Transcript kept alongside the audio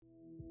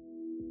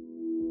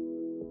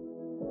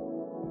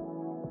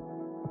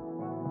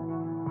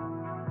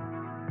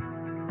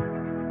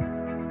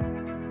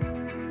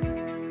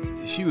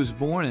She was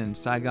born in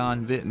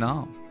Saigon,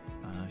 Vietnam.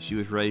 She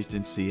was raised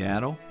in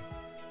Seattle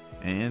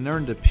and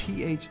earned a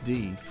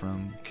PhD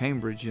from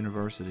Cambridge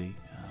University.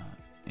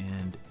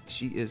 And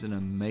she is an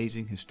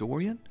amazing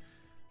historian,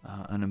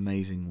 an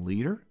amazing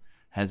leader,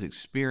 has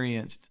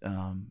experienced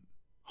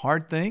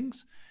hard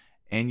things,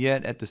 and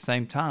yet at the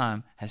same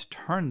time has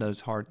turned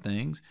those hard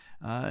things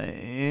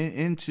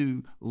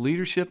into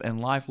leadership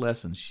and life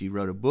lessons. She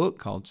wrote a book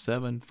called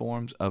 7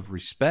 Forms of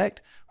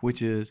Respect,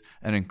 which is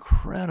an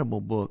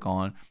incredible book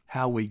on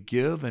how we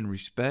give and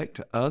respect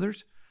to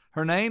others.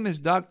 Her name is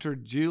Dr.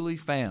 Julie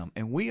Pham,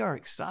 and we are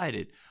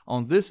excited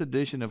on this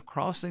edition of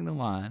Crossing the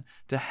Line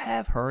to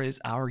have her as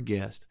our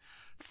guest.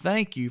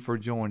 Thank you for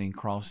joining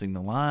Crossing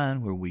the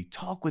Line, where we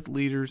talk with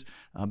leaders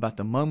about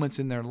the moments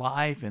in their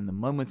life and the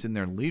moments in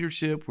their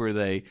leadership where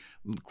they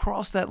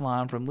cross that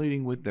line from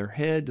leading with their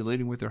head to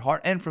leading with their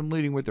heart, and from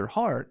leading with their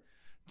heart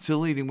to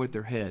leading with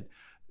their head.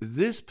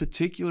 This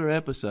particular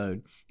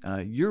episode,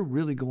 you're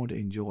really going to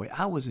enjoy.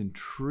 I was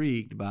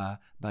intrigued by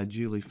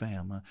Julie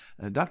Pham.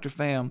 Dr.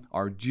 Pham,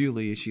 or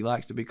Julie as she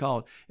likes to be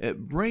called,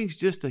 it brings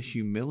just a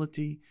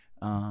humility.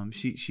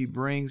 She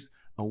brings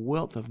a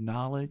wealth of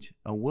knowledge,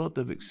 a wealth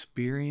of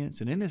experience.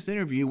 And in this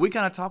interview, we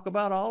kind of talk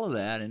about all of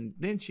that. And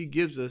then she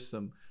gives us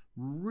some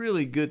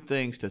really good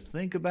things to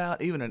think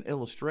about, even an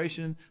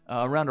illustration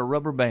around a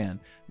rubber band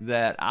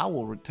that I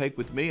will take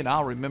with me and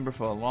I'll remember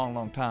for a long,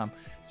 long time.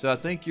 So I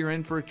think you're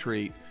in for a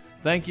treat.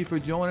 Thank you for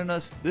joining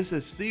us. This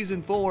is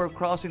season 4 of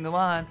Crossing the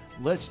Line.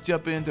 Let's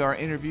jump into our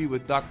interview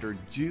with Dr.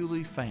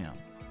 Julie Pham.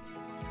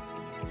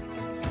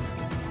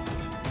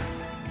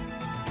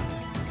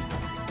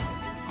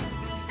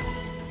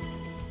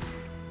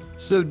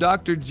 So,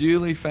 Dr.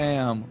 Julie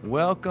Pham,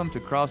 welcome to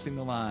Crossing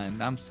the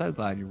Line. I'm so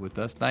glad you're with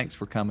us. Thanks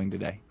for coming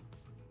today.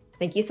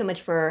 Thank you so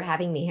much for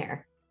having me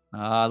here.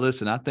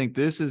 Listen, I think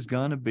this is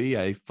going to be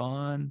a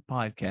fun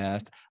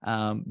podcast.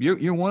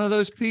 You're one of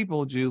those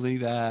people, Julie,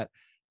 that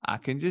I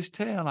can just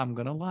tell I'm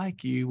going to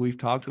like you. We've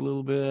talked a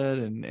little bit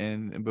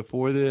and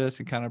before this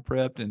and kind of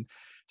prepped, and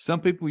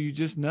some people you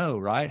just know,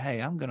 right? Hey,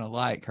 I'm going to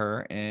like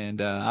her,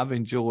 and I've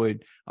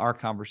enjoyed our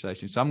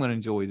conversation. So I'm going to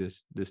enjoy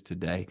this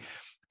today.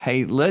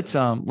 Hey, let's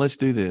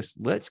do this.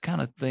 Let's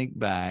kind of think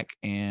back,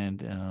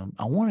 and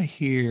I want to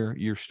hear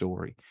your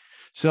story.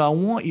 So I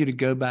want you to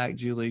go back,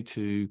 Julie,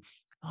 to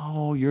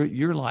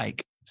you're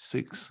like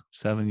 6,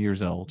 7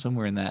 years old,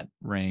 somewhere in that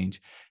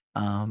range.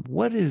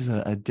 What is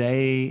a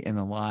day in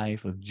the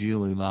life of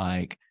Julie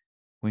like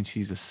when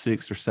she's a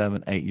 6 or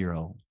 7,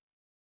 8-year-old?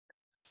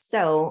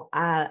 So,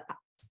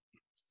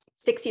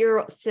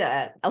 6-year-old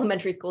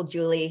elementary school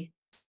Julie,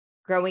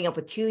 growing up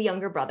with 2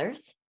 younger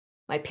brothers.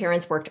 My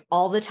parents worked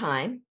all the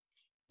time,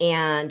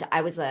 and I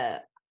was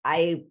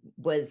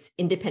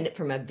independent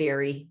from a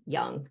very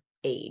young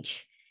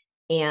age,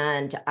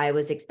 and I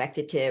was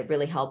expected to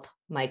really help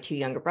my 2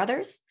 younger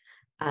brothers.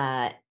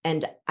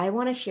 And I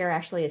want to share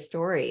actually a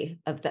story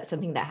of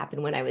something that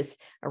happened when I was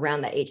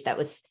around that age that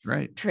was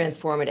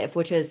transformative,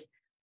 which is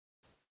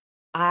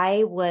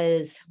I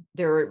was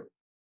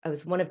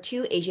one of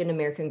 2 Asian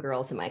American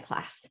girls in my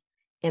class.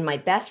 And my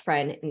best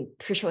friend, and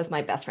Trisha was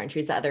my best friend, she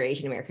was the other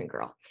Asian American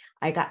girl.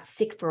 I got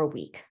sick for a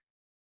week.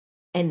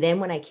 And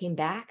then when I came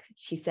back,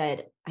 she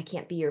said, I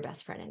can't be your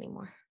best friend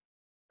anymore.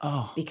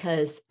 Oh,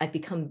 because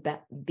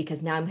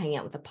because now I'm hanging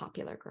out with the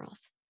popular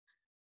girls.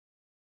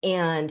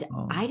 And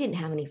I didn't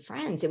have any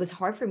friends. It was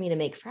hard for me to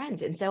make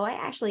friends. And so I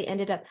actually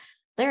ended up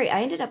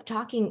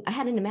talking. I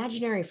had an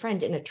imaginary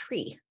friend in a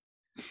tree.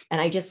 And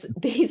I just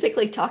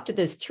basically talked to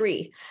this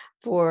tree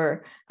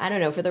for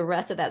the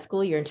rest of that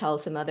school year until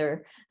some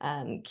other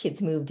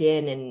kids moved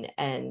in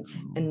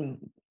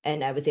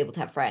and I was able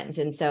to have friends.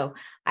 And so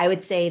I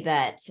would say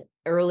that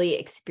early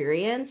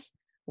experience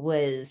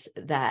was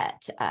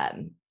that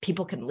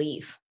people can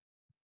leave.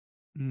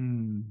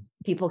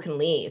 People can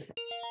leave.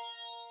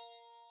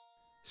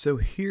 So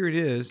here it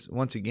is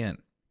once again.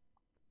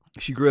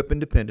 She grew up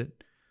independent,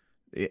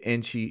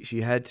 and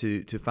she had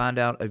to find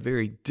out a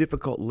very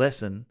difficult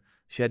lesson.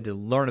 She had to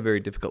learn a very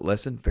difficult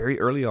lesson very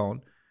early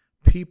on.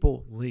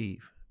 People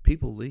leave,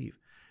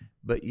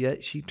 but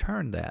yet she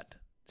turned that.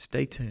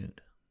 Stay tuned.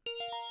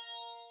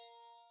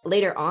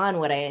 Later on,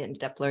 what I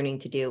ended up learning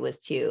to do was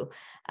to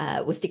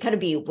kind of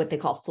be what they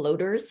call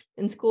floaters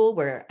in school,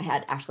 where I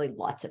had actually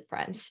lots of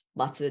friends,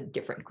 lots of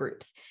different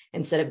groups,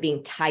 instead of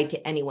being tied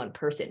to any one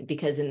person.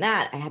 Because in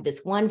that, I had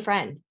this one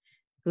friend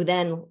who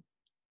then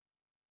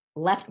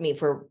left me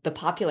for the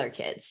popular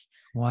kids.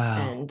 Wow.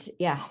 And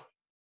yeah.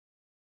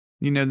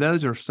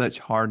 Those are such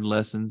hard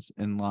lessons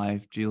in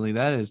life, Julie.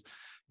 That is,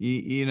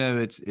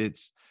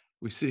 it's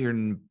we sit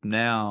here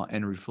now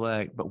and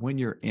reflect, but when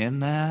you're in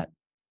that,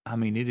 I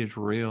mean, it is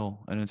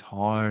real and it's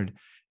hard.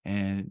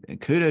 And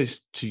kudos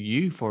to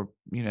you for,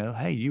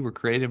 hey, you were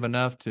creative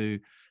enough to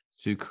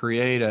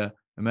create a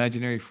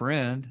imaginary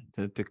friend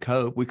to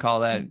cope. We call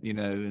that,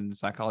 in the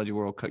psychology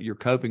world, your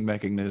coping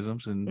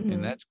mechanisms.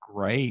 And that's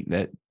great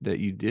that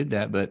you did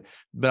that. But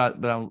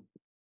I'm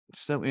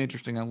so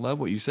interesting. I love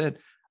what you said.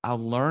 I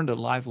learned a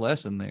life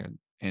lesson there,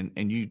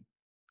 and you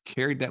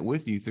carried that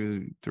with you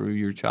through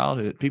your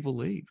childhood. People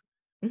leave.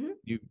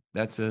 Mhm.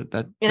 That's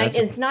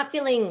It's not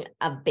feeling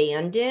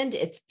abandoned.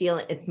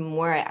 It's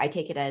more, I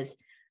take it as,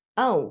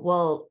 oh,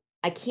 well,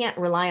 I can't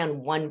rely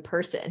on one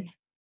person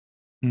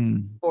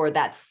for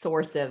that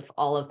source of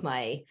all of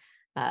my,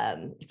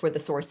 for the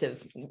source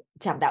of,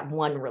 to have that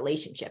one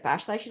relationship.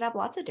 Actually, I should have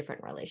lots of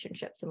different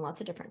relationships and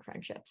lots of different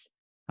friendships.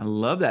 I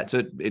love that.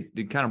 So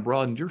it kind of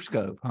broadened your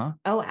scope, huh?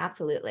 Oh,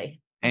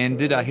 absolutely. And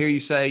did I Absolutely. hear you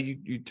say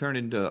you turned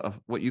into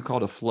what you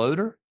called a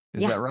floater?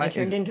 Is Yeah, that I right?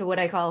 turned into what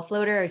I call a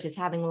floater, just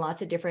having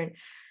lots of different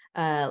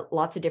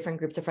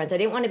groups of friends. I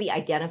didn't want to be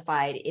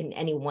identified in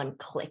any one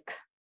clique,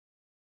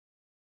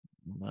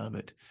 Love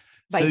it.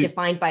 So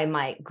defined by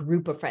my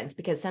group of friends,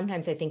 because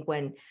sometimes I think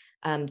when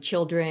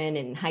children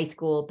in high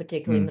school,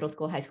 particularly middle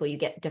school, high school, you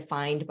get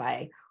defined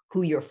by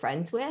who you're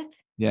friends with.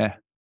 yeah.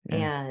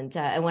 And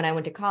when I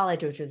went to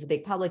college, which was a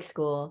big public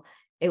school,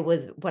 it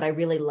was, what I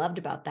really loved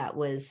about that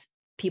was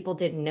people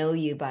didn't know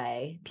me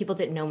by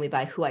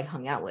who I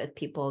hung out with.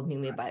 People knew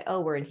me by,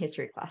 oh, we're in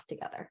history class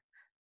together.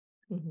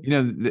 Mhm. You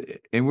know,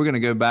 and we're going to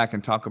go back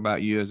and talk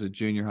about you as a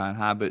junior high and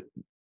high, but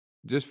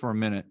just for a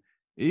minute,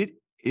 it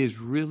is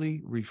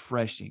really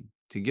refreshing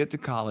to get to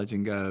college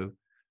and go,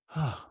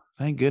 oh,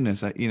 thank goodness,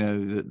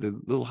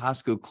 the little high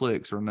school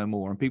cliques are no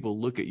more, and people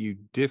look at you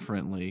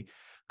differently.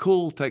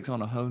 Cool takes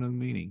on a whole new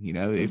meaning,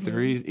 if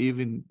there is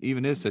even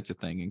is such a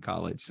thing in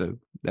college. So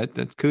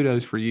that's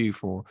kudos for you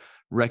for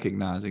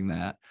recognizing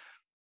that.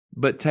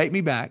 But take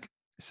me back.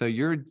 So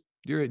you're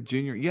a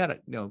junior. You had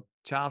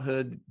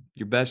childhood.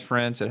 Your best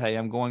friend said, "Hey,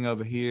 I'm going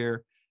over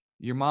here."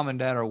 Your mom and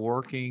dad are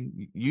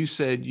working. You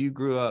said you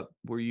grew up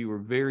where you were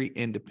very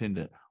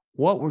independent.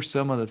 What were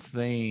some of the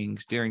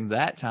things during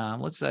that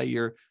time? Let's say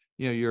you're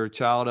a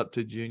child up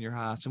to junior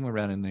high, somewhere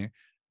around in there.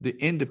 The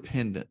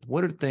independent.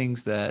 What are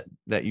things that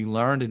you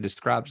learned, and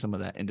describe some of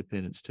that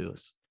independence to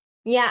us?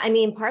 Yeah, I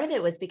mean, part of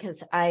it was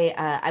because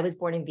I was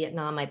born in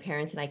Vietnam. My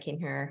parents and I came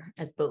here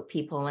as boat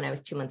people when I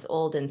was 2 months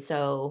old, and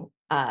so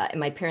and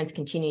my parents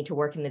continued to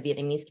work in the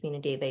Vietnamese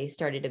community. They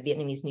started a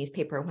Vietnamese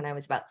newspaper when I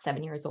was about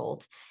 7 years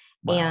old,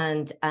 Wow.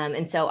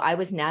 and so I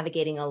was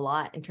navigating a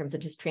lot in terms of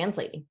just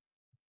translating,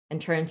 in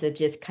terms of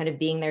just kind of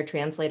being their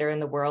translator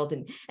in the world,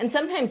 and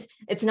sometimes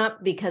it's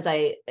not because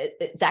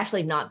it's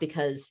actually not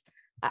because.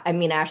 I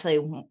mean, actually,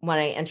 when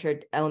I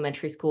entered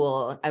elementary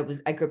school, I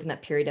grew up in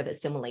that period of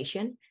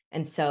assimilation.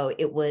 And so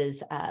it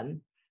was,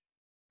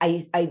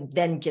 I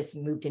then just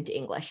moved into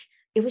English.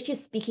 It was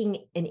just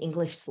speaking in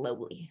English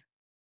slowly,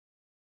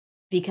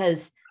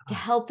 because to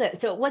help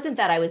that. So it wasn't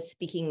that I was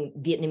speaking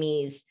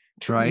Vietnamese,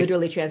 Right.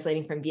 literally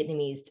translating from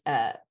Vietnamese,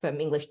 from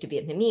English to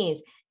Vietnamese.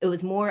 It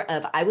was more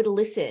of, I would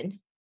listen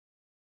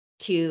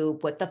to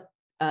what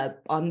I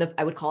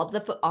would call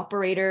it the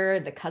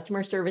operator, the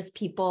customer service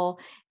people,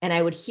 and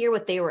I would hear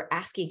what they were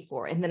asking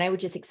for. And then I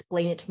would just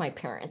explain it to my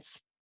parents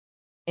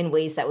in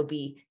ways that would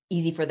be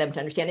easy for them to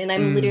understand. And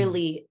I'm Mm.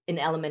 literally in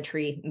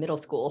elementary, middle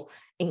school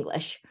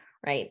English,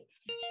 right?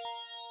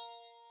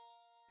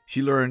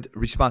 She learned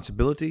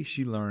responsibility.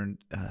 She learned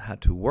how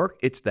to work.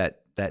 It's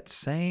that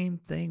same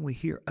thing we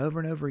hear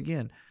over and over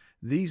again.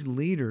 These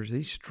leaders,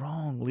 these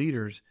strong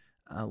leaders,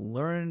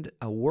 learned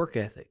a work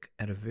ethic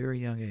at a very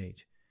young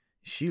age.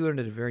 She learned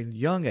at a very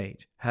young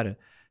age how to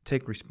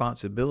take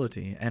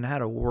responsibility and how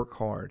to work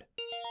hard.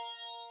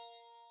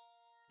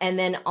 And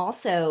then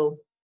also,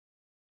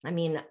 I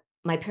mean,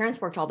 my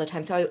parents worked all the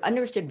time, so I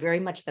understood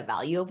very much the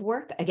value of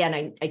work.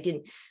 Again,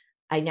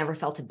 I never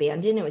felt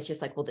abandoned. It was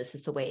just like, well, this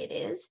is the way it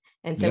is.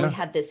 And so we Yeah.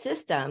 had this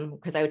system,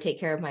 because I would take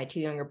care of my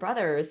two younger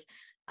brothers.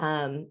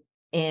 And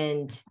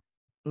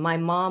my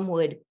mom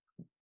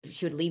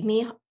she would leave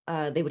me,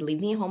 they would leave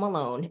me home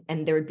alone,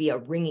 and there would be a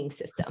ringing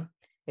system.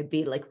 It'd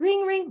be like,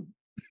 ring, ring,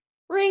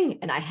 ring.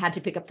 And I had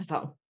to pick up the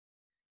phone.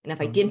 And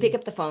if I didn't pick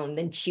up the phone,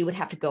 then she would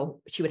have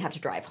to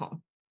drive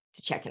home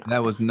to check in on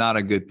That was us. not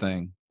a good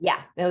thing. Yeah,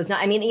 that was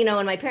not, I mean,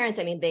 and my parents,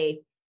 I mean,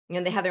 they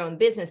have their own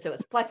business, so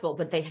it's flexible,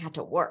 but they had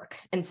to work.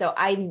 And so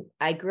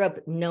I grew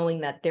up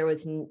knowing that there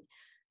was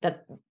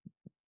that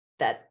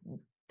that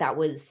that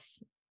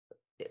was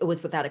it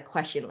was without a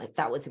question, like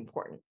that was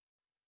important.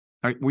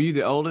 Were you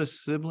the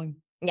oldest sibling?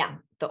 Yeah,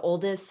 the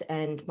oldest,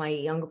 and my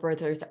younger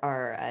brothers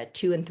are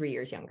 2 and 3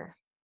 years younger.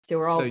 So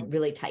we're So, all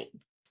really tight.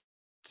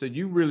 so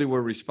you really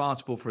were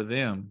responsible for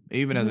them,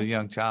 even as a Mhm.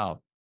 young child.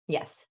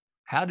 Yes.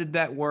 How did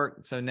that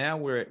work? So now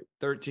we're at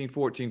 13,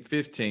 14,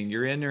 15.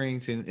 You're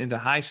entering into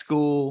high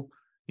school,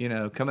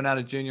 coming out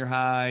of junior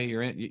high.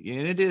 And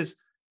it is,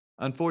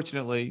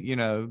 unfortunately,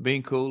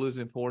 being cool is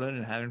important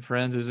and having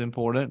friends is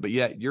important. But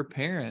yet your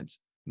parents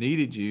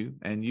needed you,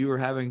 and you were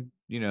having,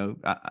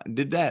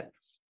 did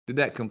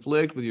that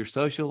conflict with your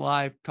social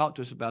life? Talk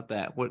to us about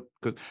that.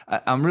 Because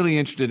I'm really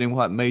interested in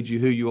what made you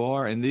who you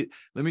are. And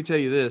let me tell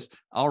you this,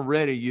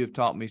 already you've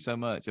taught me so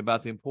much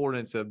about the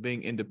importance of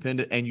being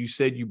independent. And you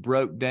said you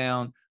broke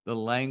down the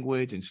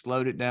language and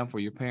slowed it down for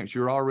your parents.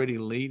 You're already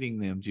leading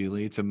them,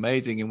 Julie. It's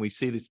amazing. And we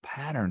see this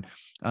pattern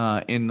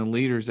in the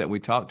leaders that we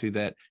talk to,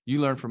 that you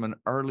learn from an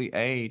early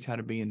age how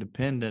to be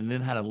independent and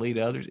then how to lead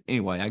others.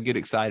 Anyway, I get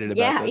excited about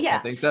Yeah, those kind yeah.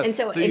 of things. So, And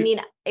so, so I you, mean,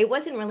 it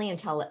wasn't really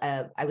until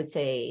I would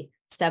say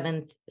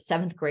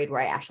seventh grade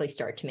where I actually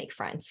started to make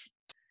friends.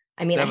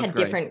 I mean, I seventh had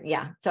grade. different,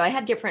 yeah. So I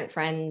had different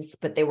friends,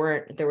 but there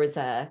was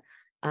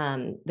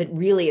but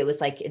really it was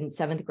like in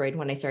seventh grade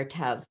when I started to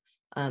have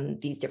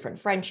these different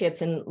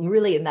friendships, and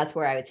that's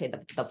where I would say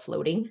the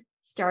floating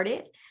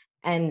started.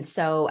 And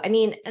so, I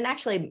mean, and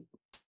actually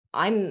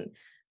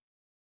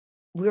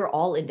we were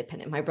all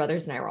independent. My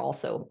brothers and I were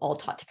also all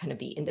taught to kind of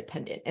be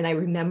independent. And I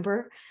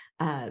remember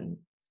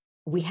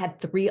we had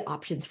 3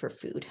 options for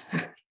food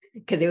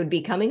because it would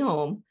be coming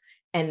home,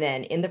 and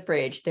then in the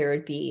fridge there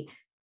would be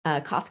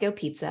Costco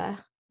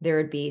pizza, there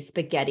would be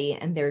spaghetti,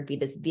 and there would be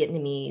this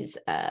Vietnamese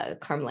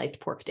caramelized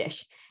pork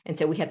dish. And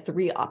so we had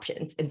 3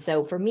 options. And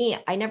so for me,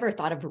 I never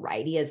thought of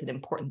variety as an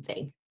important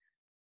thing.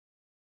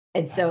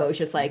 And so it was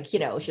just like,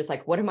 it's just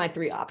like, what are my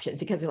 3 options?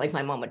 Because like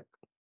my mom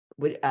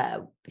would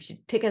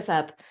she'd pick us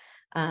up,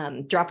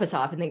 drop us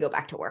off, and then go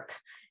back to work.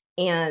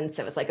 And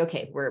so it's like,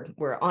 okay,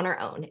 we're on our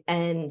own.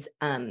 And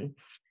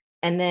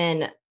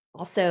then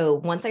also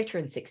once I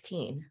turned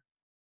 16,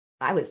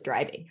 I was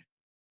driving.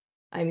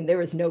 I mean, there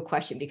was no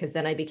question, because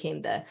then I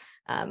became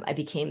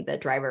the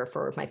driver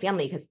for my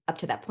family, because up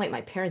to that point,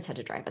 my parents had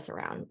to drive us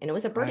around and it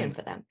was a burden Right.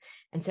 for them.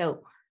 And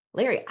so,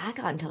 Larry, I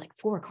got into like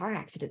 4 car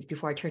accidents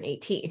before I turned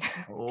 18.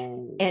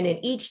 Oh, And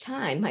in each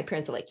time, my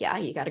parents are like, yeah,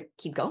 you got to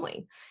keep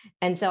going.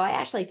 And so I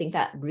actually think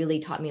that really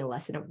taught me a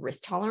lesson of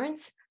risk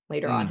tolerance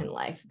later on in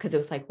life, because it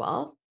was like,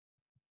 well,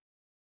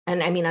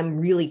 and I mean, I'm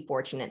really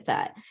fortunate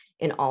that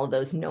in all of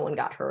those, no one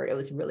got hurt. It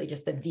was really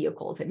just the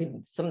vehicles. I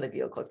mean, some of the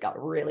vehicles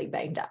got really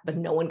banged up, but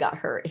no one got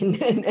hurt in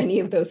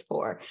any of those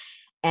 4.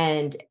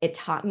 And it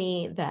taught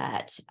me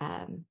that,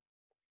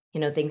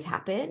 things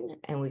happen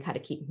and we got to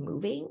keep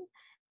moving.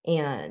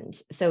 And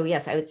so,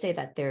 yes, I would say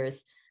that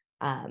there's,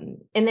 and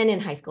then in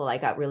high school, I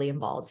got really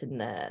involved in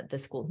the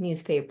school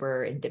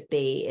newspaper and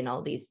debate and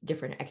all these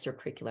different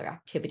extracurricular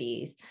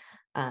activities.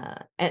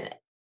 And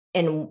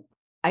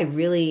I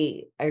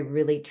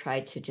really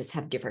tried to just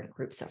have different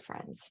groups of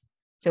friends.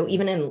 So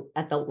even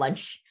at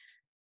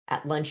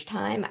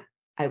lunchtime,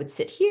 I would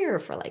sit here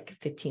for like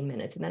 15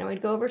 minutes, and then I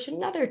would go over to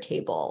another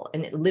table,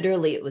 and it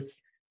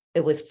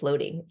was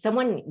floating.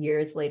 Someone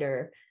years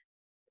later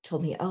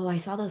told me, "Oh, I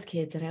saw those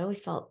kids and I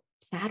always felt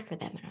sad for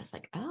them." And I was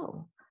like,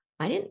 "Oh,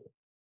 I didn't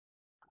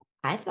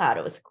I thought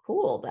it was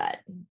cool that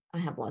I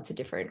have lots of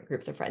different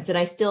groups of friends." And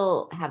I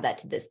still have that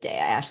to this day.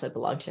 I actually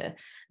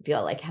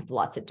feel like have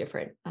lots of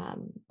different,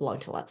 belong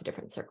to lots of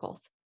different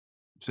circles.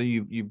 so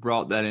you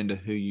brought that into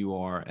who you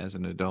are as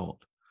an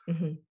adult.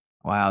 Hmm.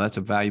 Wow, that's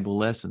a valuable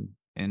lesson,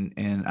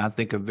 and I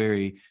think a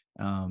very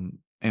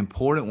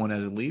important one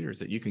as a leader, is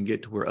that you can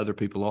get to where other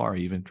people are,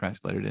 even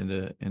translated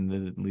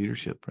into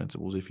leadership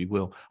principles, if you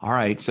will. All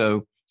right,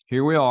 so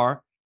here we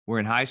are. We're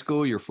in high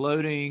school. You're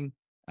floating.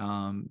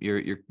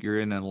 You're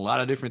in a lot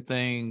of different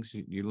things.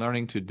 You're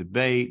learning to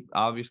debate.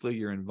 Obviously,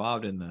 you're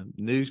involved in the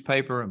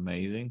newspaper.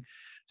 Amazing.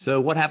 So,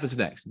 what happens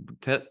next?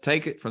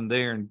 Take it from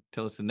there and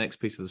tell us the next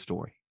piece of the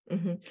story.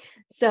 Hmm.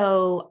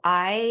 So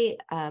I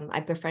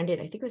befriended,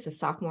 I think it was a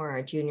sophomore or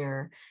a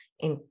junior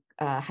in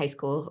high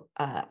school.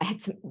 I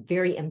had some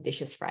very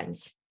ambitious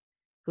friends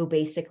who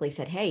basically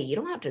said, "Hey, you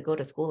don't have to go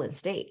to school in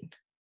state.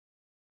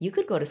 You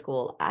could go to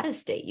school out of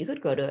state. You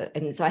could go to,"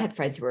 and so I had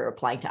friends who were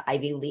applying to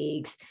Ivy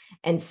Leagues.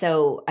 And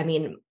so, I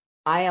mean,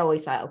 I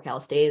always thought, okay, I'll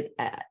stay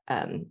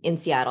in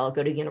Seattle,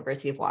 go to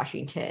University of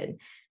Washington.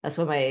 That's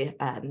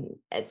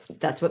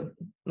what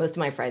most of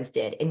my friends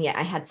did. And yet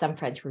I had some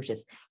friends who were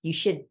just, you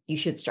should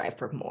strive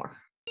for more.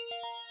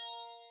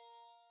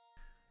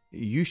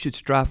 You should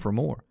strive for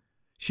more.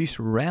 She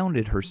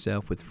surrounded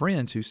herself with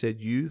friends who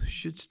said you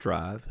should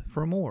strive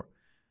for more.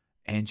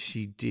 And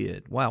she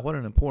did. Wow, what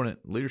an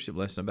important leadership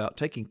lesson about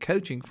taking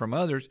coaching from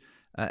others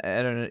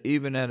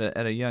even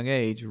at a young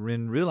age,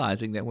 and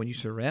realizing that when you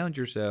surround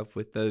yourself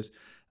with those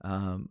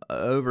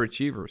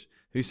overachievers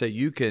who say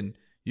you can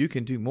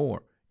do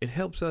more, it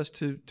helps us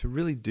to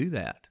really do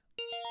that.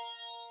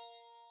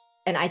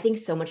 And I think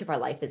so much of our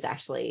life is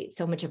actually,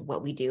 so much of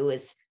what we do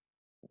is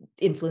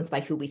influenced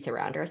by who we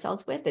surround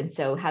ourselves with. And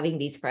so having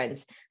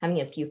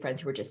a few friends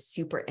who were just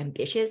super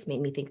ambitious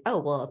made me think, oh,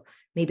 well,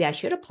 maybe I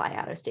should apply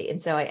out of state.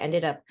 And so I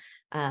ended up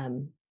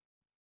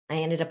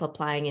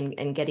applying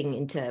and getting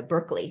into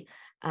Berkeley.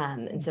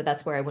 And so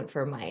that's where I went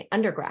for my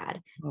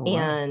undergrad. Oh,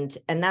 wow.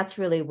 And that's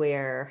really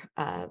where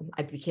I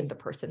became the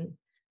person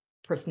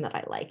that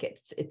I like.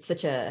 It's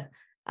such a,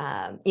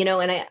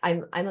 and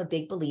I'm a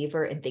big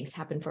believer in things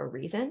happen for a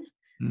reason,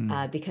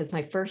 because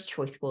my first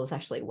choice school is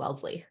actually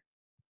Wellesley,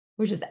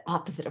 which is the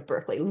opposite of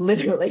Berkeley,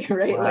 literally,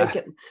 right? Wow.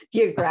 Like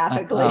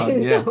geographically, Oh,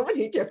 yeah.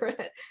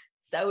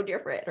 so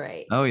different,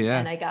 right? Oh, yeah.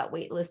 And I got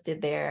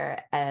waitlisted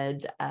there,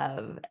 and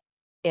I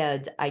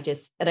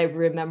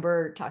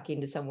remember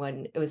talking to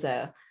someone. It was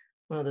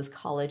one of those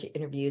college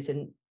interviews,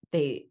 and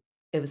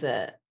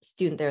a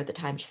student there at the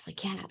time. She's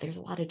like, yeah, there's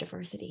a lot of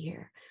diversity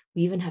here.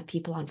 We even have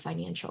people on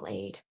financial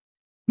aid.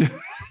 And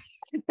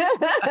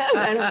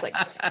I was like,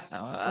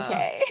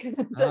 okay.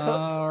 So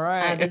all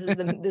right. this is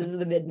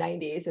the mid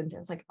 90s. And I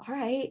was like, all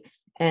right.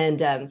 And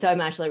so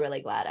I'm actually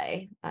really glad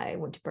I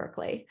went to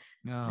Berkeley.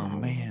 Oh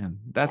man,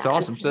 that's yeah,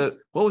 awesome. So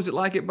what was it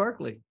like at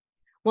Berkeley?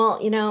 Well,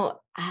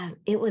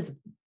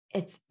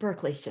 it's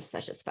Berkeley's just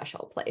such a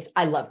special place.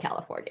 I love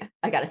California.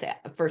 I gotta say,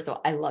 first of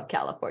all, I love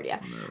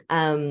California.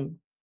 I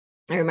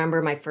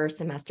remember my first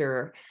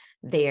semester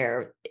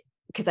there,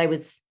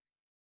 because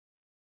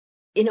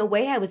in a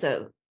way, I was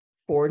a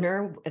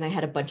foreigner, and I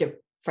had a bunch of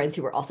friends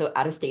who were also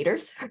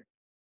out-of-staters.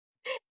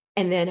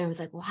 And then I was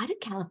like, why do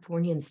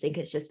Californians think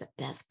it's just the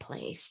best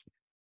place?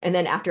 And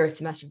then after a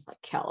semester, it's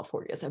like,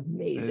 California is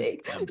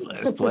amazing. It's the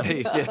best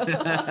place.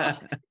 Yeah.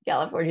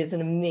 California is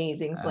an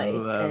amazing place. I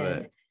love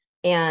it.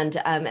 And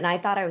I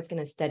thought I was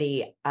going to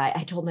study,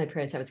 I told my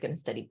parents I was going to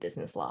study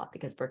business law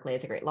because Berkeley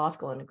is a great law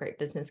school and a great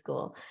business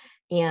school.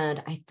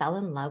 And I fell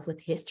in love with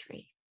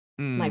history.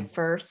 My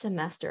first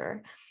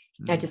semester,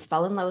 I just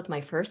fell in love with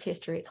my first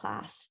history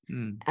class.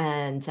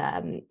 And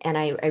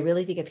I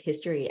really think of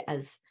history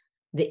as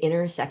the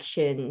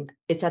intersection.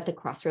 It's at the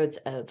crossroads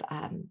of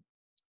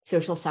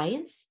social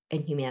science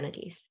and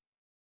humanities.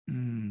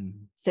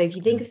 So if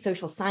you think of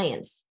social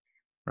science,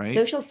 right,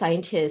 social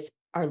scientists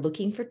are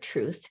looking for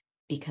truth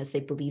because they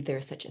believe there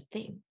is such a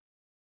thing,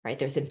 right?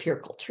 There's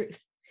empirical truth.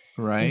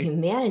 Right. In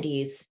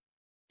humanities,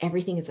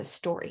 everything is a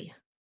story,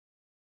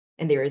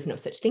 and there is no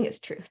such thing as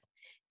truth.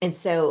 And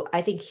so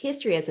I think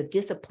history as a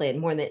discipline,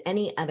 more than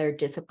any other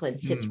discipline,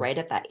 sits right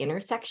at that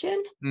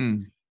intersection,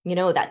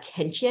 that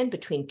tension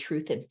between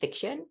truth and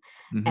fiction.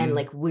 And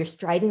like, we're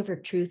striving for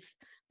truth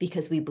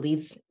because we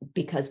believe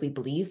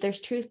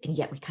there's truth, and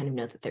yet we kind of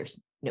know that there's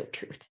no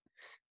truth.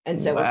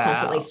 And so we're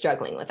constantly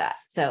struggling with that.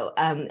 So,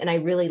 and I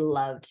really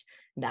loved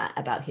that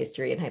about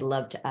history. And I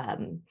loved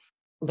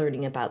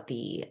learning about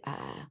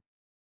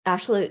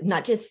actually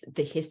not just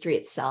the history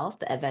itself,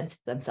 the events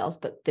themselves,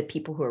 but the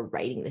people who are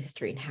writing the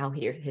history and how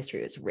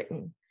history was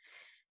written,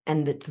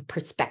 and the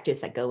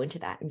perspectives that go into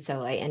that. And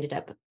so I ended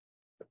up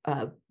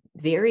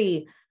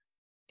very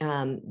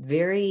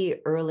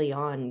early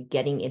on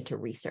getting into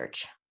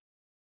research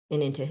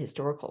and into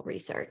historical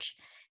research.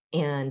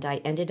 And I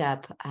ended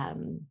up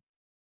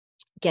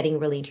getting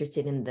really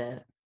interested in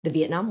the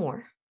Vietnam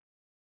War.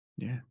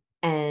 Yeah.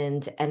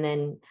 And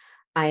then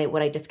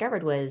what I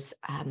discovered was,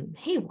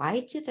 hey,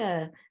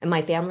 and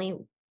my family,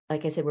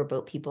 like I said, we're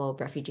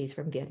both refugees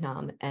from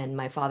Vietnam. And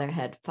my father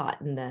had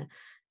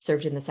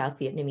served in the South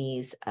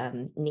Vietnamese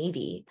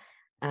Navy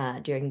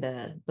during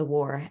the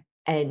war.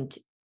 And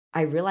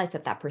I realized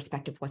that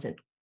perspective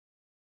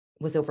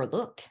was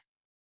overlooked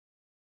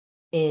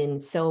in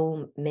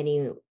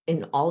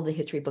all of the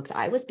history books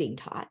I was being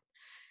taught.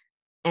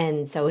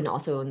 And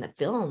also in the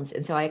films.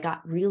 And so I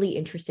got really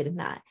interested in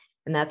that.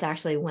 And that's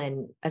actually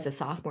when, as a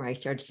sophomore, I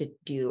started to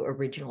do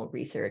original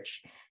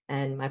research.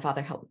 And my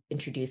father helped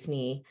introduce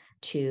me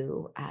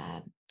to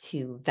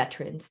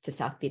veterans, to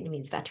South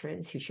Vietnamese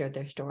veterans who shared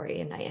their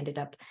story. And I ended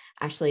up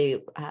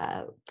actually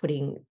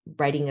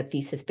writing a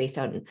thesis based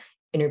on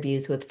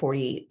interviews with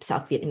 40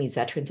 South Vietnamese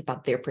veterans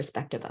about their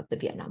perspective of the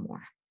Vietnam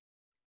War.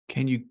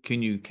 Can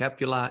you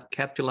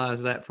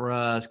capitalize that for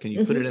us? Can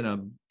you put it in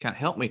kind of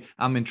help me?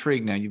 I'm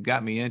intrigued now. You've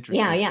got me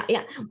interested.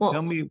 Yeah. Well,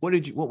 tell me, what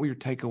were your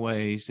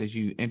takeaways as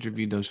you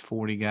interviewed those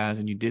 40 guys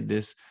and you did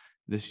this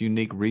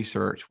unique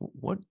research?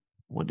 What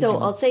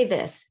I'll say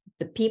this: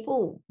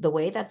 the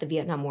way that the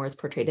Vietnam War is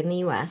portrayed in the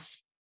U.S.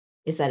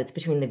 is that it's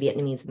between the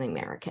Vietnamese and the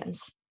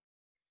Americans,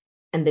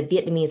 and the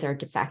Vietnamese are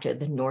de facto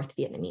the North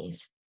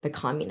Vietnamese, the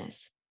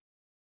communists.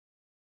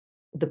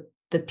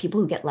 The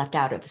people who get left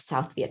out are the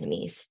South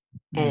Vietnamese,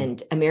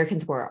 and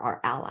Americans were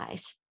our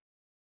allies.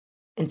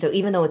 And so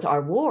even though it's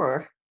our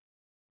war,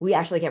 we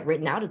actually get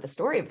written out of the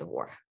story of the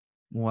war.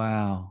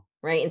 Wow.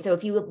 Right. And so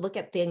if you look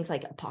at things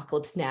like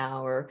Apocalypse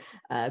Now or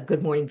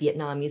Good Morning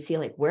Vietnam, you see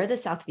like, where are the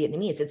South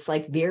Vietnamese? It's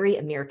like very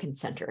American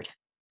centered.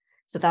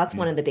 So that's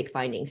one of the big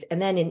findings.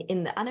 And then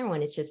in the other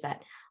one, it's just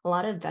that a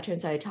lot of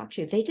veterans I talked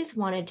to, they just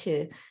wanted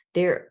to,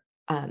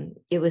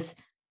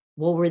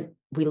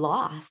 we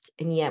lost,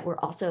 and yet we've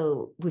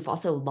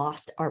also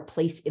lost our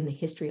place in the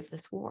history of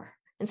this war.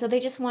 And so they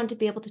just wanted to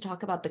be able to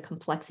talk about the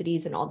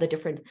complexities and all the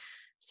different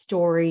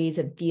stories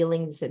and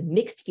feelings and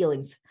mixed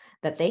feelings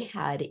that they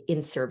had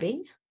in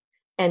serving.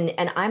 And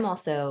I'm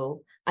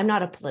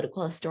not a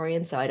political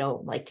historian, so I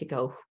don't like to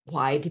go,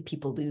 why did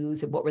people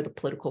lose and what were the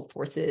political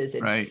forces?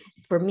 And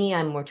for me,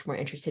 I'm much more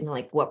interested in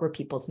like, what were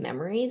people's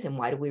memories and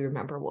why do we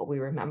remember what we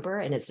remember?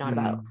 And it's not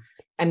about,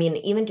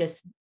 even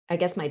just, I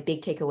guess my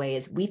big takeaway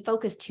is we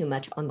focus too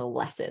much on the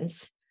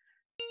lessons.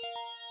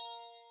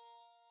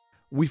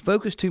 We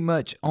focus too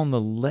much on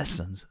the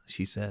lessons,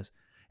 she says,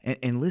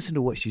 and listen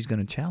to what she's going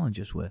to challenge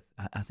us with.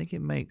 I think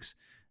it makes,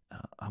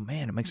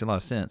 it makes a lot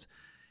of sense.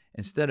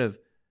 Instead of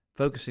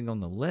focusing on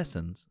the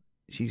lessons,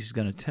 she's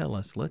going to tell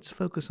us, let's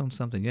focus on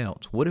something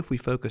else. What if we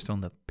focused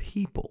on the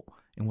people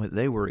and what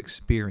they were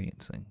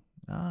experiencing?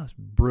 It's a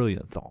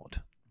brilliant thought.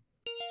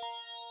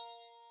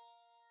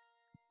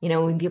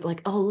 When people are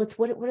like, oh,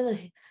 what are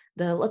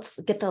the let's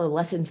get the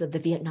lessons of the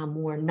Vietnam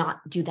War,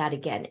 not do that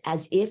again,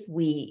 as if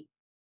we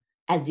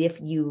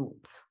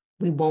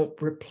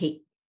won't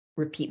repeat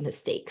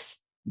mistakes.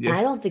 Yeah. And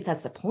I don't think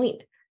that's the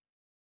point.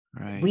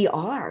 Right. We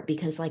are,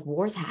 because like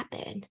wars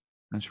happen.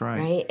 That's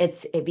right.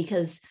 Right.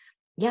 Because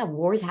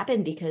wars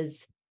happen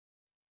because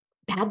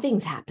bad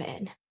things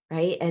happen.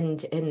 Right.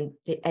 And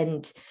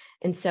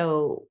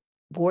so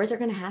wars are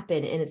going to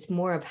happen. And it's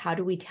more of how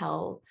do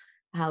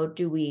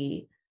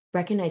we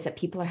recognize that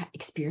people are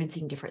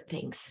experiencing different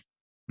things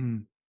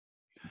through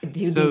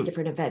these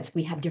different events.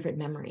 We have different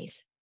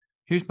memories.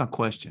 Here's my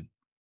question.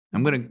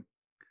 I'm going to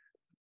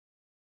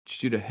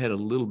shoot ahead a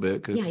little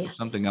bit because it's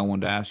something I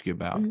wanted to ask you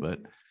about. But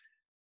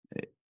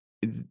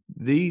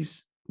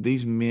these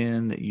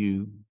men that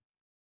you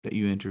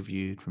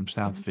interviewed from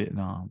South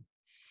Vietnam,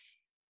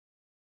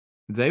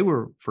 they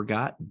were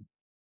forgotten.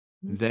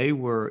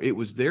 It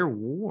was their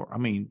war. I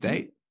mean,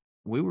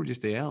 we were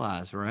just the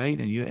allies, right?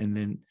 And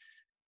then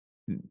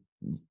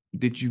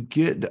did you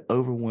get the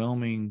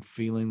overwhelming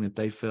feeling that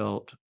they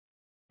felt?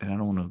 And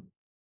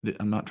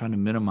I'm not trying to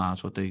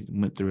minimize what they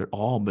went through at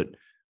all, but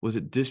was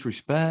it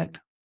disrespect?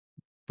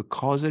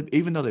 Because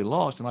even though they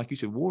lost, and like you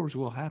said, wars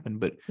will happen,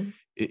 but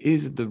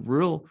is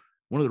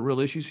one of the real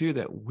issues here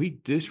that we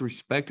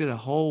disrespected a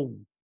whole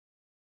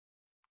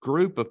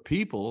group of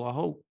people, a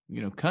whole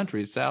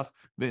country, South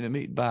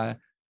Vietnamese, by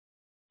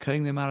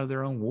cutting them out of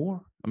their own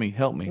war? I mean,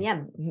 help me.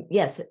 Yeah,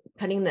 yes,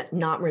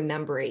 not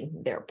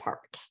remembering their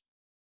part,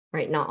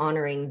 right? Not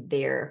honoring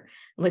their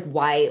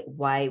why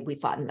we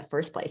fought in the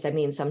first place. I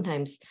mean,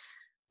 sometimes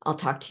I'll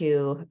talk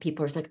to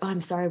people who's like, oh, I'm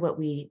sorry what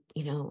we,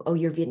 oh,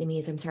 you're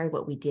Vietnamese, I'm sorry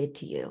what we did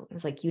to you.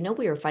 It's like, we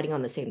were fighting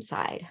on the same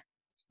side.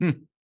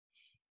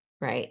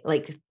 Right?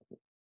 Like,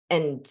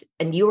 and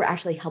you were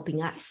actually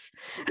helping us.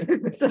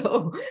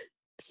 So,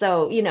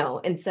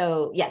 and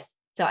so, yes.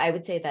 So I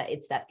would say that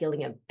it's that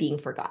feeling of being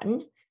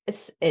forgotten.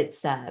 It's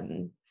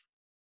and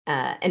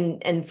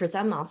for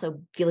some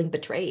also feeling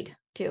betrayed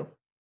too.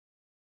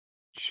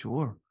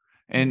 Sure.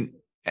 And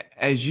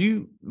as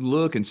you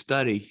look and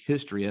study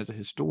history as a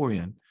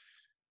historian,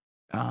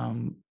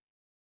 in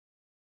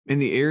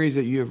the areas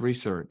that you have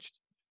researched,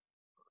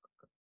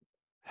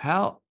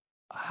 how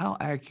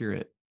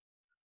accurate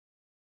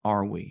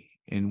are we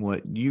in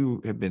what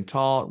you have been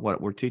taught,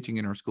 what we're teaching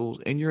in our schools?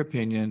 In your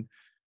opinion,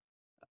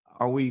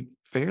 are we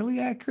fairly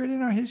accurate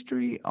in our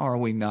history, or are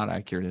we not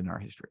accurate in our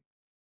history?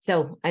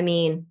 So, I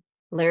mean,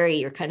 Larry,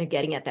 you're kind of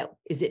getting at that.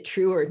 Is it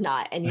true or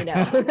not? And, it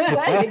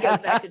goes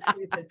back to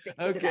truth and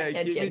okay, that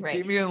tension, right?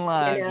 Keep me in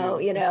line.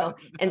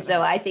 And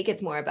so I think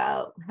it's more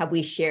about have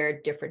we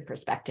shared different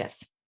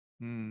perspectives.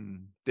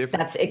 Different.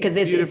 That's it, because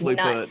it's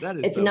not. That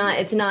is it's so not.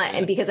 good. It's not. Yeah.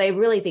 And because I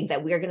really think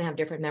that we are going to have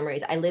different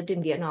memories. I lived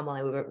in Vietnam while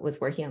I was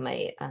working on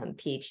my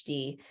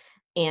PhD,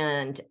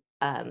 and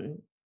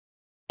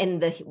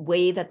the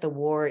way that the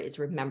war is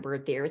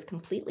remembered there is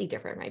completely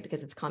different, right?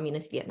 Because it's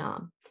communist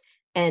Vietnam.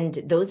 And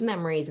those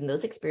memories and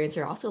those experiences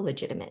are also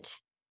legitimate.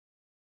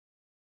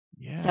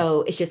 Yes.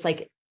 So it's just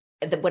like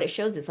what it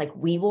shows is like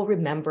we will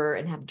remember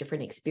and have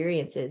different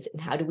experiences.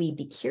 And how do we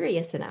be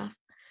curious enough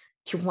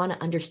to want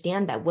to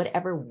understand that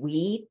whatever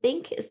we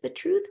think is the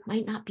truth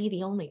might not be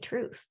the only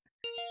truth?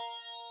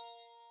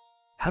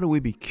 How do we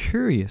be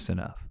curious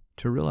enough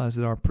to realize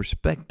that our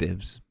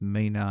perspectives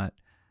may not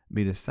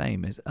be the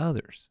same as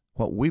others?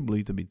 What we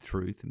believe to be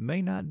truth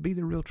may not be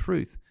the real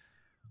truth.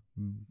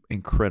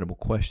 Incredible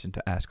question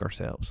to ask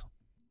ourselves.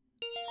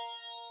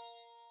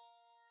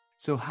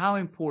 So how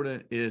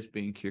important is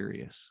being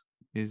curious?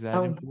 Is that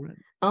important?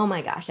 Oh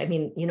my gosh. I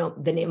mean,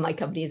 the name of my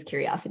company is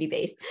Curiosity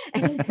Based.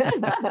 Here you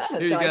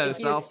go,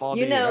 softball.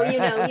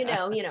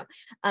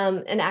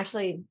 And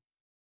actually,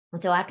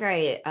 so after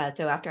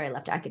I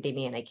left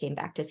academia and I came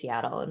back to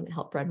Seattle and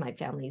helped run my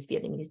family's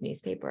Vietnamese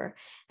newspaper,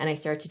 and I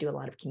started to do a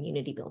lot of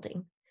community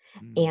building.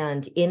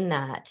 And in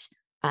that,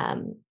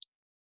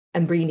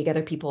 I'm bringing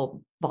together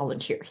people,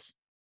 volunteers.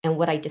 And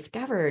what I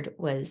discovered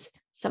was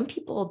some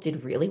people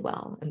did really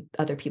well and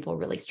other people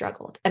really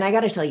struggled. And I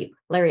got to tell you,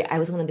 Larry, I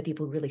was one of the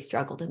people who really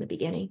struggled in the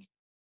beginning.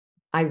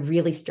 I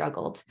really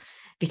struggled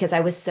because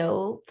I was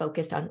so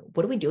focused on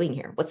what are we doing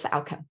here? What's the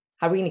outcome?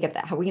 How are we going to get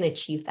that? How are we going to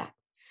achieve that?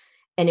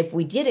 And if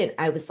we didn't,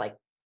 I was like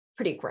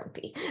pretty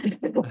grumpy.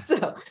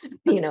 So,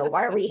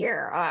 why are we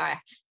here?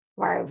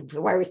 Why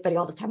are we spending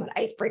all this time on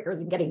icebreakers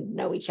and getting to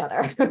know each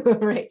other?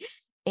 Right.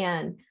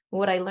 And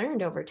what I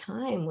learned over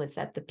time was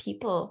that the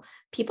people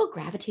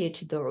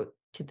gravitated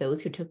to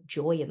those who took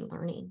joy in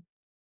learning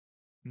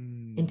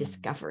and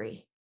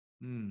discovery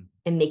and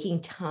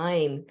making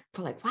time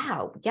for like,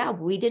 wow, yeah,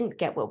 we didn't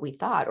get what we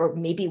thought, or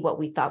maybe what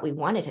we thought we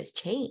wanted has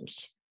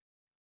changed.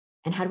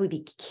 And how do we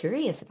be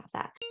curious about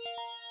that?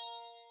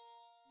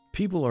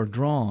 People are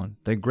drawn,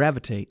 they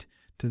gravitate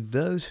to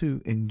those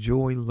who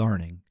enjoy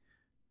learning.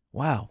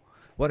 Wow,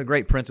 what a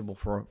great principle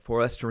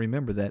for us to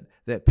remember,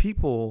 that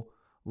people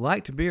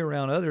like to be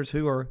around others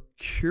who are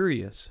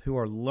curious, who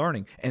are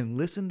learning. And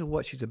listen to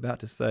what she's about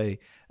to say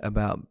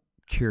about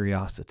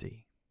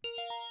curiosity.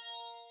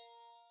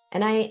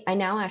 And I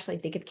now actually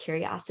think of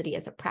curiosity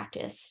as a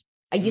practice.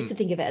 I used to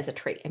think of it as a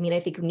trait. I mean, I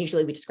think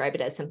usually we describe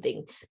it as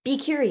something, be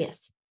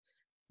curious.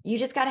 You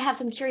just got to have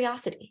some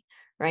curiosity,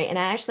 right? And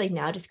I actually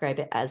now describe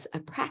it as a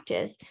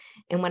practice.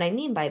 And what I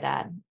mean by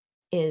that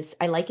is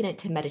I liken it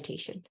to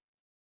meditation.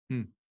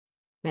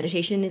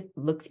 Meditation, it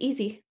looks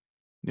easy,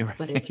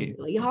 but it's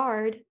really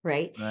hard,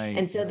 right?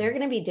 And so there are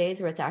going to be days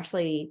where it's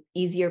actually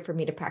easier for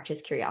me to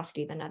practice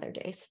curiosity than other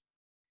days.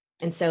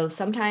 And so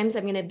sometimes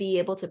I'm going to be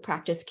able to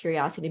practice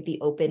curiosity, to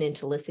be open and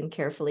to listen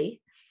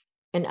carefully.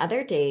 And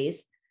other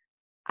days,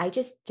 I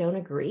just don't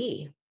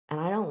agree and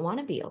I don't want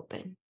to be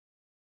open,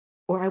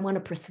 or I want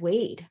to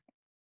persuade.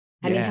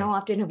 I mean, how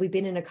often have we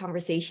been in a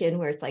conversation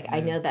where it's like,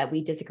 I know that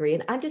we disagree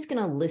and I'm just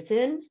going to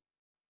listen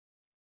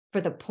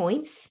for the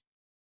points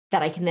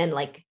that I can then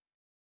like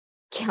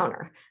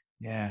counter.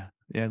 Yeah.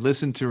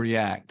 Listen to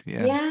react.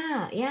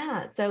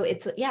 Yeah. So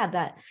it's,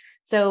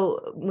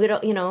 so we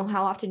don't,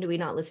 how often do we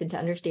not listen to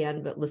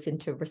understand, but listen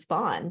to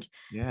respond?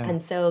 Yeah.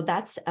 And so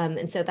that's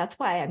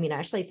why, I mean, I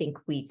actually think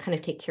we kind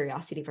of take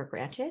curiosity for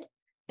granted,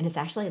 and it's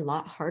actually a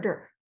lot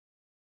harder.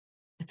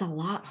 It's a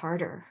lot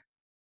harder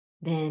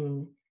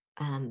than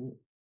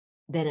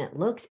it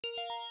looks.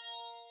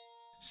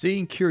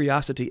 Seeing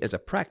curiosity as a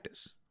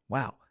practice.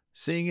 Wow.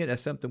 Seeing it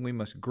as something we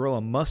must grow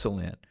a muscle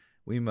in.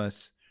 We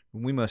must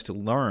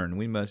learn.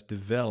 We must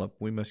develop.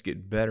 We must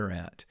get better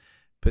at.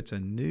 Puts a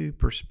new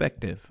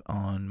perspective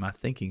on my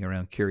thinking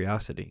around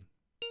curiosity.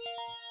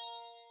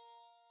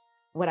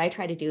 What I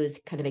try to do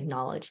is kind of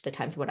acknowledge the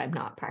times when I'm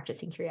not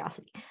practicing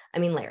curiosity. I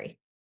mean, Larry,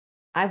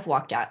 I've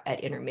walked out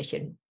at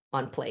intermission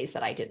on plays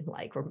that I didn't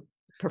like, or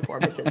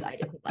performances I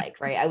didn't like,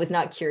 right? I was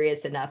not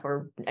curious enough,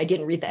 or I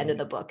didn't read the end of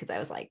the book because I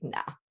was like,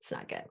 no, it's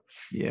not good.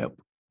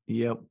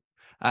 Yep.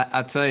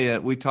 I tell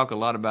you, we talk a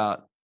lot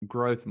about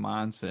growth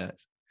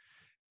mindsets.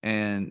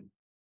 And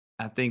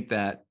I think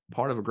that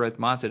part of a growth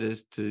mindset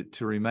is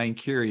to remain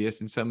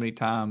curious. And so many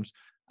times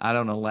I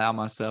don't allow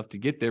myself to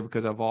get there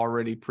because I've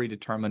already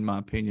predetermined my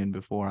opinion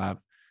before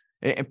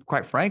and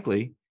quite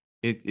frankly,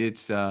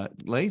 it's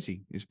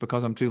lazy. It's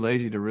because I'm too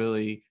lazy to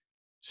really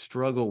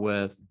struggle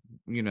with,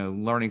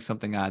 learning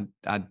something I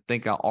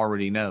think I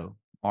already know,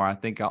 or I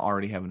think I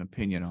already have an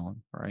opinion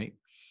on, right?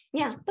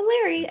 Yeah. But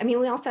Larry, I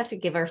mean, we also have to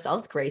give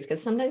ourselves grace,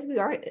 because sometimes we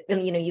are,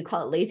 you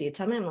call it lazy.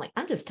 Sometimes I'm like,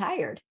 I'm just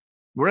tired.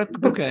 We're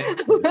okay.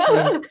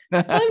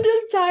 I'm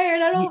just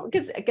tired. I don't,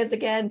 because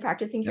again,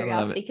 practicing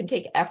curiosity can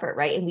take effort,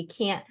 right? And we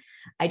can't,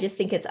 I just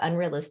think it's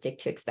unrealistic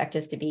to expect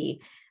us to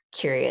be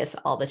curious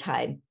all the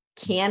time.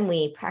 Can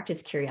we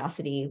practice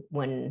curiosity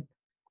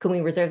can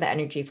we reserve that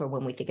energy for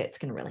when we think it's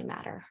going to really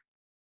matter?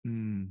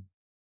 You're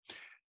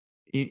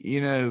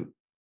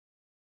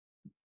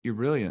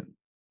brilliant.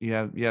 You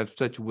have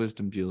such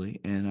wisdom, Julie.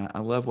 And I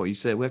love what you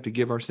said. We have to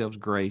give ourselves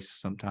grace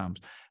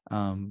sometimes.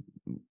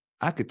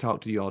 I could talk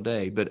to you all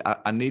day, but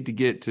I need to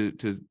get to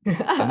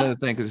another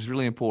thing, because it's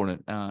really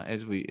important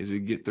as we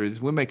get through this.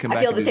 We may come back.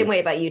 I feel the same way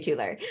about you too,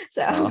 Larry.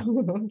 So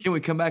can we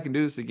come back and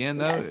do this again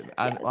though? Yes,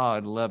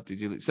 I'd love to,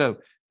 Julie. So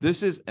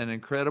this is an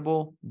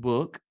incredible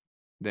book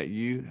that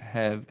you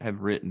have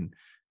written.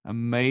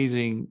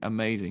 Amazing.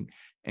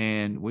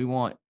 And we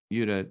want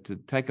you to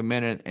take a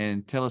minute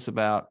and tell us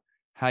about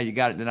how you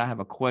got it. Then I have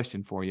a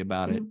question for you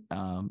about it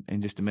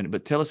in just a minute,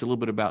 but tell us a little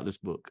bit about this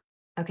book.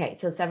 Okay.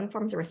 So 7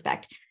 Forms of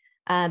Respect.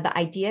 The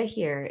idea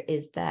here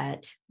is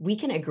that we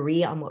can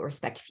agree on what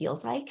respect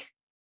feels like,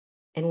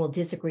 and we'll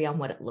disagree on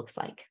what it looks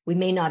like. We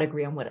may not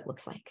agree on what it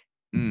looks like.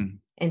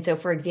 And so,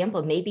 for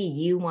example, maybe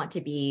you want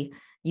me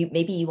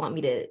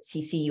to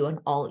CC you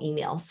on all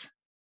emails,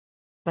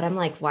 but I'm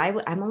like,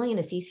 I'm only going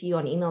to CC you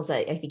on emails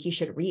that I think you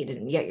should read.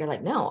 And yet you're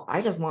like, no,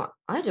 I just want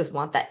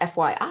that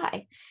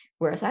FYI.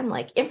 Whereas I'm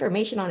like,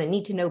 information on a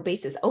need to know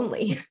basis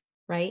only.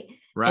 Right.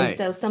 And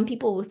so some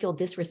people will feel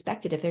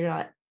disrespected if they're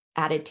not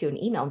added to an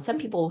email, and some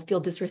people will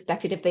feel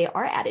disrespected if they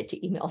are added to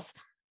emails.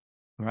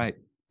 Right.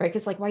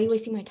 Because like, why are you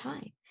wasting my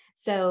time?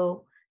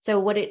 So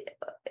what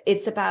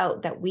it's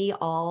about, that we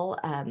all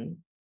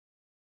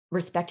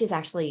respect is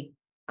actually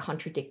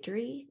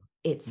contradictory.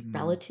 It's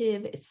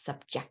relative. It's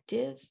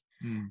subjective.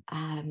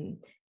 And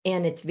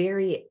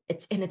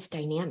it's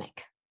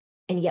dynamic.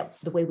 And yet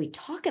the way we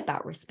talk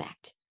about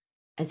respect,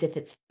 as if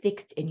it's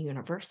fixed and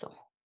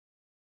universal,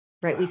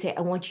 right? Wow. We say,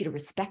 I want you to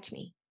respect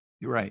me.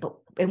 You're right.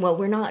 And what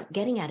we're not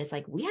getting at is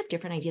like, we have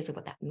different ideas of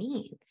what that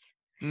means.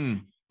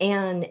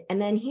 And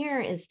then here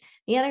is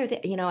the other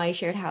thing, I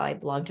shared how I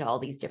belong to all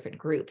these different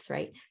groups,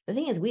 right? The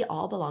thing is, we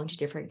all belong to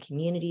different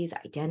communities,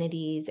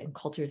 identities, and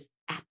cultures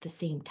at the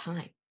same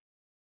time.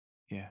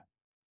 Yeah.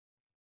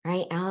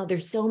 Right. Now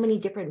there's so many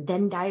different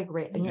Venn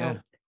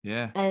diagrams,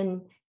 Yeah.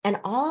 And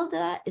all of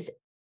that is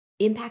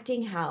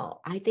impacting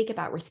how I think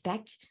about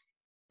respect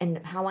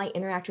and how I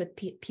interact with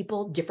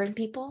people, different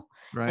people.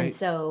 Right. And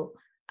so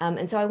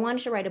I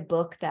wanted to write a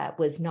book that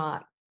was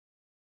not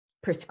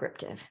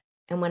prescriptive.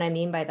 And what I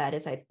mean by that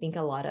is, I think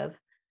a lot of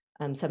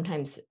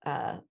sometimes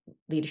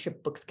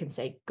leadership books can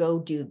say, go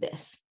do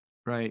this.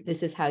 Right.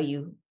 This is how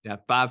you. Yeah.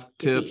 5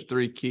 tips,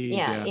 3 keys.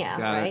 Yeah.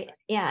 Right.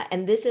 Yeah.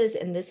 And this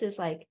is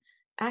like,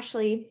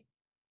 actually,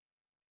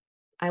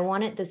 I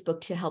wanted this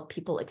book to help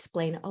people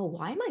explain, oh,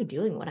 why am I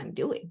doing what I'm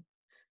doing?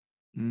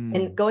 Mm.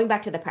 And going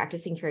back to the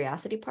practicing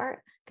curiosity part,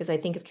 because I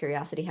think of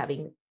curiosity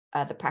having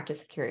the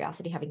practice of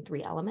curiosity having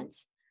 3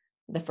 elements.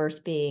 The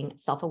first being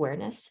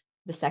self-awareness,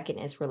 the second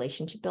is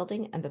relationship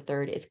building, and the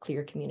third is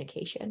clear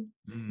communication.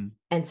 Mm.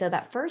 And so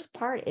that first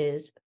part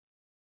is,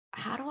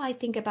 how do I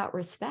think about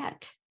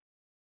respect?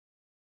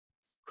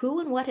 Who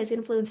and what has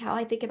influenced how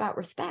I think about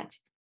respect?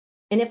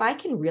 And if I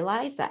can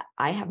realize that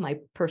I have my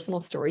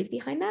personal stories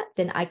behind that,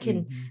 then I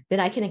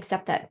can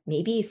accept that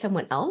maybe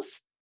someone else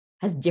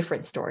has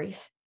different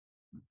stories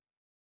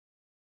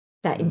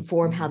that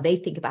inform how they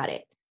think about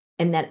it.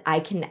 And that I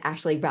can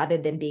actually, rather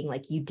than being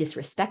like, you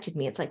disrespected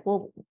me, it's like,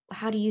 well,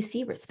 how do you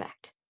see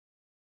respect?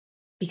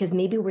 Because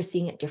maybe we're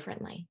seeing it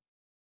differently.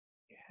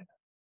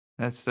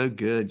 That's so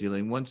good,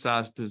 Julie. One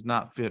size does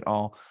not fit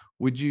all.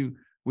 Would you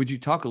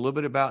talk a little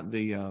bit about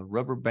the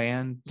rubber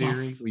band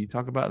theory? Yes. Will you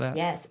talk about that?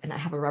 Yes, and I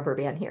have a rubber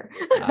band here.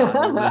 I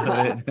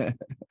love it.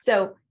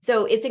 So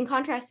it's in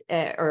contrast,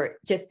 or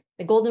just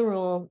the golden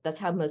rule. That's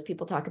how most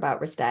people talk about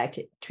respect.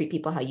 Treat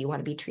people how you want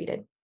to be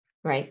treated,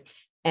 right?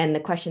 And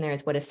the question there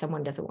is, what if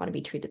someone doesn't want to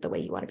be treated the way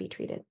you want to be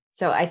treated?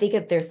 So I think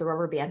if there's the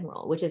rubber band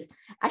rule, which is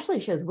actually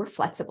shows we're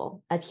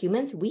flexible as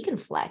humans. We can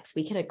flex.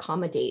 We can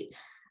accommodate.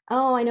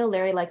 Oh, I know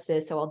Larry likes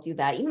this, so I'll do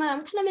that. Even though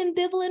I'm kind of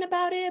ambivalent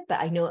about it, but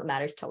I know it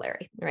matters to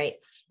Larry, right?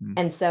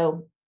 And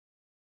so,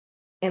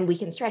 and we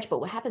can stretch. But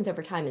what happens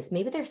over time is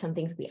maybe there's some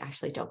things we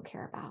actually don't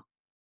care about,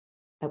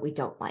 that we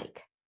don't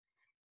like.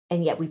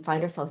 And yet we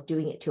find ourselves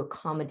doing it to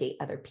accommodate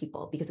other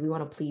people because we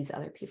want to please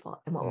other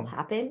people. And what will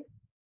happen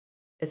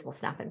is we'll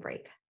snap and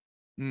break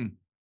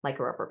like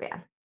a rubber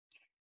band.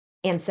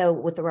 And so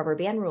with the rubber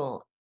band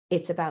rule,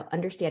 it's about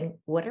understanding,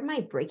 what are my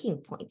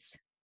breaking points?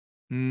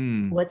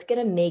 What's going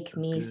to make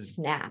me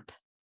snap?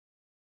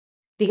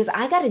 Because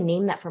I got to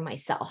name that for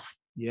myself.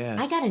 Yes.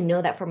 I got to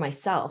know that for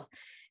myself.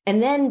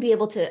 And then be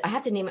able to, I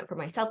have to name it for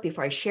myself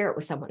before I share it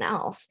with someone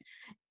else.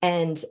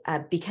 And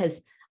because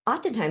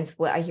oftentimes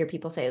what I hear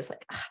people say is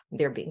like,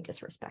 they're being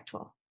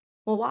disrespectful.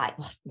 Well, why?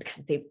 Well,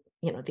 because they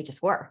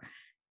just were.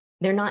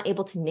 We're not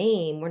able to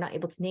name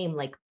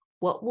like,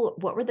 what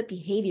were the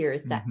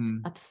behaviors that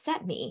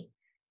upset me?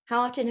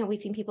 How often have we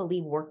seen people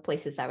leave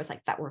workplaces that was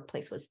like, that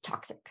workplace was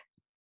toxic,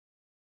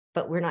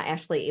 but we're not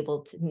actually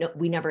able to know,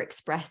 we never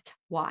expressed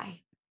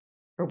why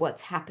or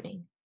what's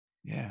happening.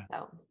 Yeah.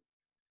 So.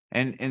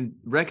 And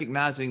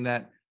recognizing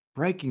that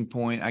breaking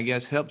point, I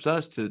guess, helps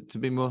us to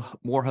be more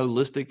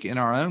holistic in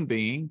our own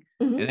being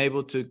and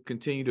able to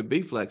continue to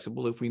be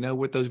flexible if we know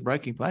what those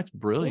breaking points. That's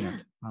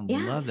brilliant. I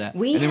love that.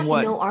 We have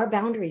to know our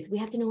boundaries. We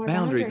have to know our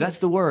boundaries. That's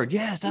the word.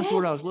 Yes, that's the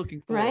word I was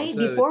looking for. Right?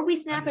 So before we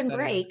snap and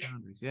break.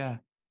 Yeah.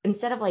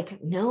 Instead of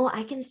like, no,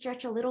 I can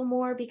stretch a little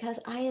more because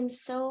I am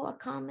so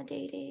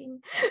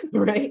accommodating.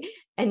 Right.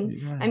 And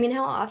I mean,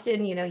 how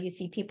often, you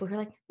see people who are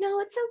like,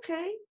 no, it's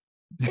okay.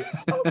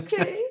 It's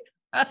okay.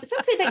 It's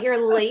okay that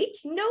you're late.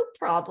 No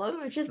problem.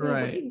 It's just been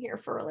waiting here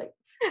for like,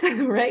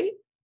 right?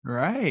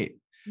 Right.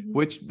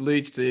 Which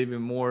leads to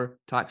even more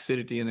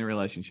toxicity in the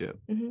relationship.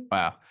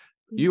 Wow.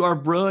 You are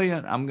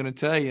brilliant. I'm going to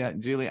tell you,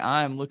 Julie,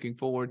 I am looking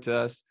forward to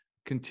us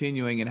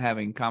continuing and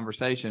having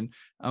conversation.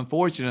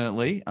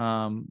 Unfortunately,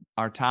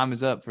 our time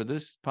is up for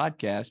this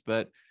podcast,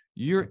 but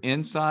your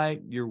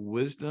insight, your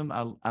wisdom,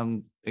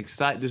 I'm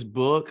excited. This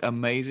book,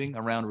 amazing,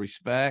 around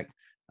respect.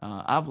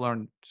 I've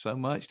learned so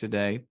much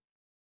today.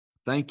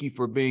 Thank you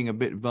for being a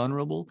bit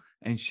vulnerable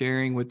and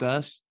sharing with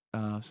us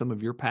some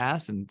of your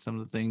past and some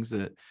of the things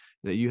that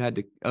you had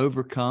to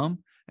overcome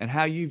and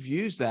how you've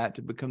used that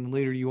to become the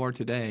leader you are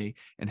today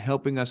and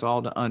helping us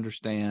all to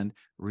understand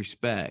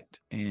respect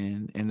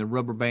and the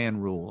rubber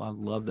band rule. I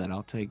love that.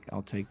 I'll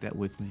take that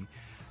with me.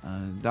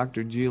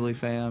 Dr. Julie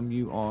Pham,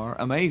 you are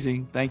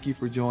amazing. Thank you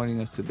for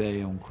joining us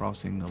today on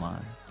Crossing the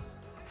Line.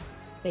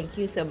 Thank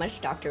you so much,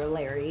 Dr.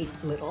 Larry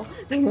Little.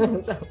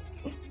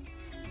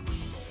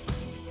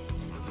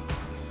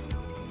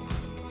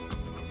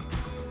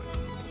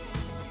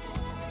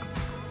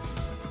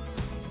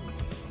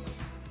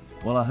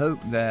 Well, I hope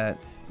that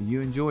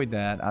you enjoyed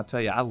that. I'll tell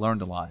you, I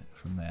learned a lot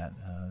from that.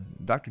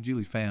 Dr.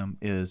 Julie Pham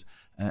is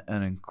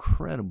an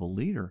incredible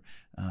leader.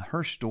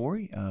 Her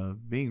story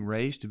of being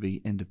raised to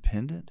be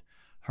independent,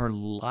 her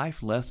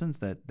life lessons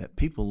that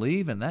people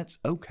leave, and that's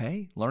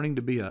okay. Learning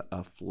to be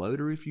a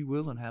floater, if you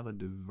will, and have a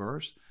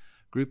diverse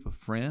group of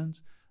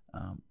friends.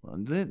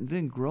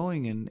 Then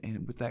growing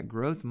and with that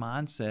growth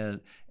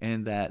mindset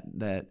and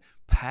that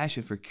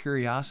passion for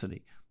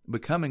curiosity,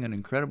 becoming an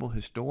incredible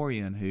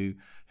historian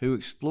who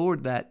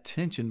explored that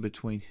tension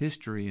between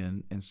history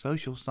and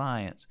social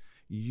science,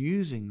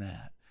 using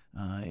that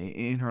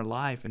in her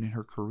life and in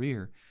her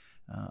career.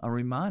 A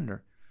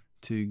reminder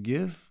to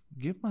give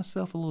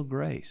myself a little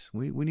grace.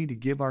 We need to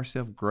give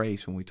ourselves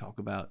grace when we talk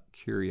about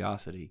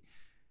curiosity.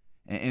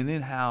 And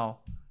then how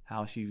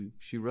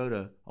she wrote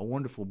a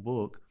wonderful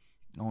book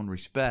on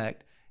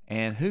respect.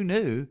 And who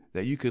knew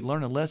that you could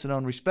learn a lesson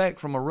on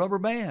respect from a rubber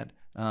band?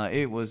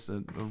 It was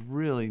a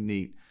really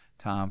neat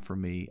time for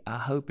me. I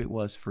hope it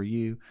was for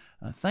you.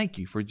 Thank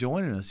you for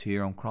joining us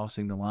here on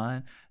Crossing the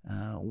Line.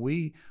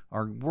 We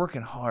are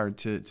working hard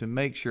to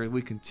make sure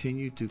we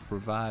continue to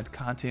provide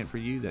content for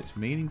you that's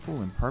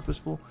meaningful and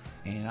purposeful,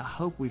 and I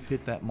hope we've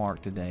hit that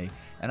mark today.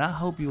 And I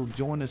hope you'll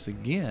join us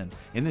again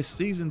in this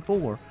season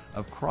 4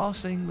 of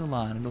Crossing the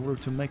Line in order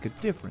to make a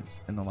difference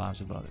in the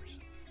lives of others.